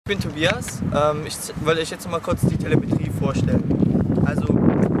bin Tobias. Ich wollte euch jetzt noch mal kurz die Telemetrie vorstellen. Also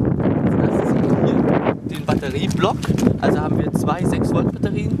als erstes haben wir hier den Batterieblock. Also haben wir zwei 6 Volt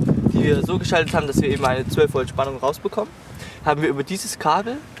Batterien, die wir so geschaltet haben, dass wir eben eine 12 Volt Spannung rausbekommen. Haben wir über dieses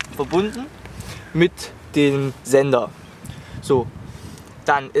Kabel verbunden mit dem Sender. So,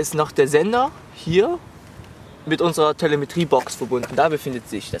 dann ist noch der Sender hier mit unserer Telemetriebox verbunden. Da befindet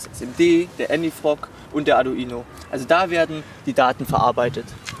sich das SMD, der AnyFrog und der Arduino. Also da werden die Daten verarbeitet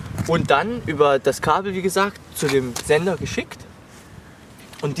und dann über das Kabel, wie gesagt, zu dem Sender geschickt.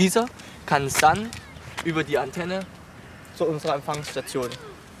 Und dieser kann es dann über die Antenne zu unserer Empfangsstation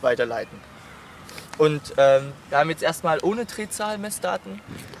weiterleiten. Und wir haben jetzt erstmal ohne Drehzahlmessdaten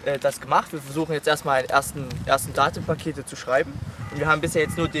das gemacht. Wir versuchen jetzt erstmal ersten Datenpakete zu schreiben. Und wir haben bisher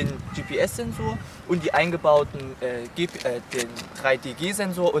jetzt nur den GPS-Sensor und die eingebauten den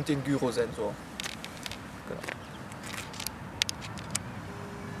 3DG-Sensor und den Gyrosensor. Genau.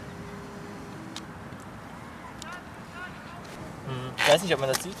 Ich weiß nicht, ob man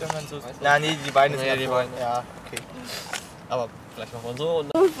das sieht, wenn man so... Na, nee, die Beine sind die Beine. Ja, okay. Aber vielleicht machen wir so und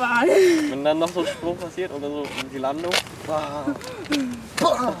dann, wenn dann noch so ein Sprung passiert oder so die Landung.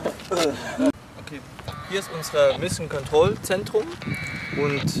 Okay, hier ist unser Mission Control Zentrum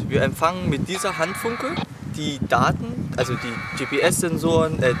und wir empfangen mit dieser Handfunke die Daten, also die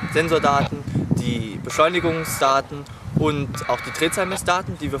GPS-Sensoren, Sensordaten, die Beschleunigungsdaten und auch die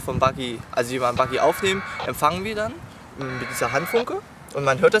Drehzahlmessdaten, die wir vom Buggy, also die wir am Buggy aufnehmen, empfangen wir dann mit dieser Handfunke. Und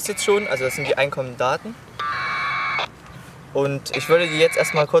man hört das jetzt schon, also das sind die einkommenden Daten. Und ich würde die jetzt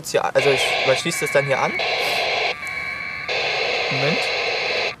erstmal kurz hier, also man schließt das dann hier an. Moment.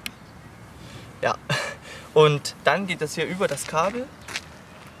 Ja. Und dann geht das hier über das Kabel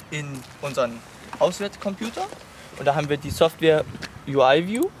in unseren Auswertcomputer. Und da haben wir die Software UI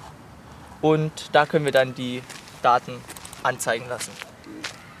View. Und da können wir dann die Daten anzeigen lassen.